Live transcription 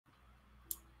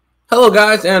Hello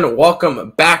guys and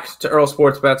welcome back to Earle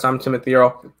Sports Bets. I'm Timothy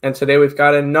Earle and today we've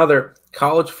got another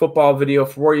college football video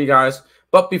for you guys.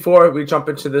 But before we jump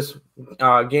into this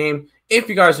game, if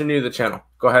you guys are new to the channel,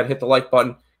 go ahead, hit the like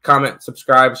button, comment,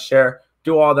 subscribe, share,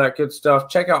 do all that good stuff.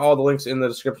 Check out all the links in the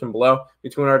description below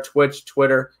between our Twitch,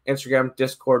 Twitter, Instagram,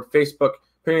 Discord, Facebook,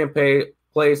 premium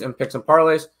plays, and picks and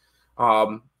parlays.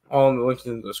 All in the links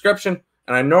in the description.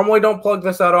 And I normally don't plug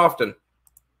this out often.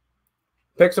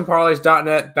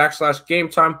 picksandparlays.net/game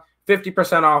time,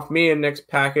 50% off me and Nick's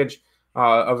package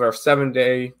of our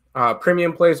 7-day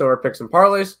premium plays over Picks and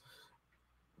Parlays.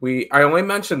 I only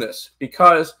mention this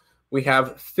because we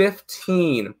have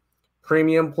 15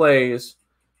 premium plays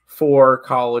for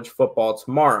college football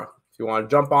tomorrow. If you want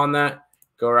to jump on that,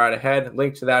 go right ahead.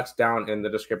 Link to that's down in the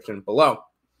description below.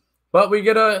 But we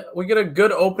get a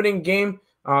good opening game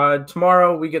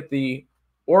tomorrow. We get the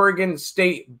Oregon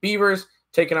State Beavers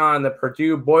taking on the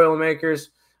Purdue Boilermakers.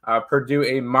 Purdue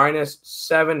a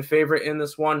 -7 favorite in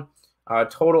this one.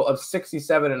 Total of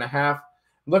 67.5.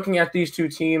 Looking at these two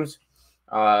teams,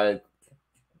 had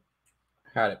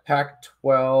it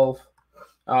Pac-12.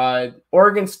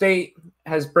 Oregon State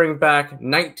has bring back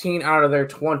 19 out of their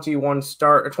 22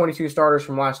 starters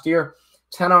from last year,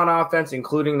 10 on offense,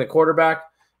 including the quarterback,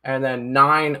 and then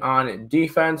 9 on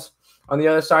defense. On the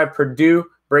other side, Purdue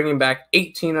bringing back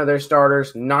 18 of their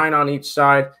starters, 9 on each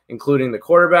side, including the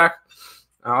quarterback.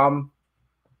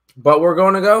 But we're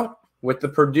going to go with the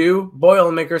Purdue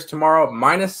Boilermakers tomorrow,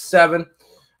 -7.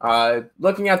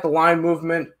 Looking at the line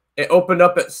movement, it opened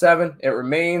up at 7. It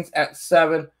remains at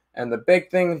 7. And the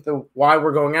big thing, why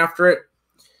we're going after it,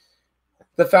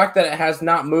 the fact that it has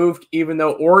not moved, even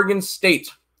though Oregon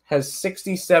State has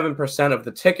 67% of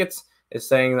the tickets, is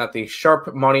saying that the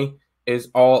sharp money is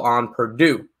all on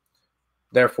Purdue.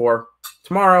 Therefore,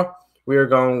 tomorrow we are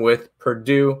going with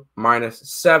Purdue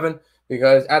 -7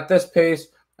 because at this pace,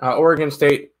 Oregon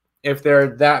State, if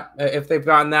they've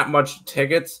gotten that much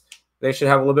tickets, they should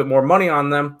have a little bit more money on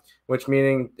them, which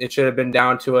meaning it should have been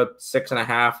down to a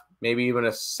 6.5, maybe even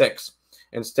a 6.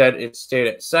 Instead, it stayed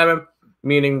at 7,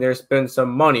 meaning there's been some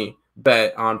money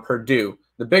bet on Purdue,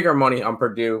 the bigger money on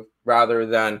Purdue rather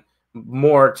than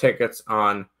more tickets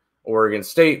on Oregon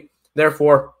State.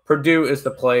 Therefore, Purdue is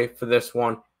the play for this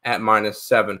one at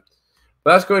 -7.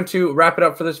 But that's going to wrap it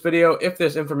up for this video. If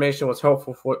this information was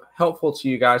helpful to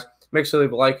you guys, make sure to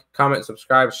leave a like, comment,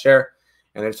 subscribe, share.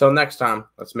 And until next time,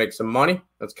 let's make some money.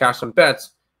 Let's cash some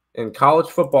bets in college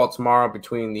football tomorrow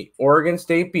between the Oregon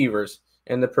State Beavers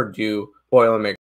and the Purdue Boilermakers.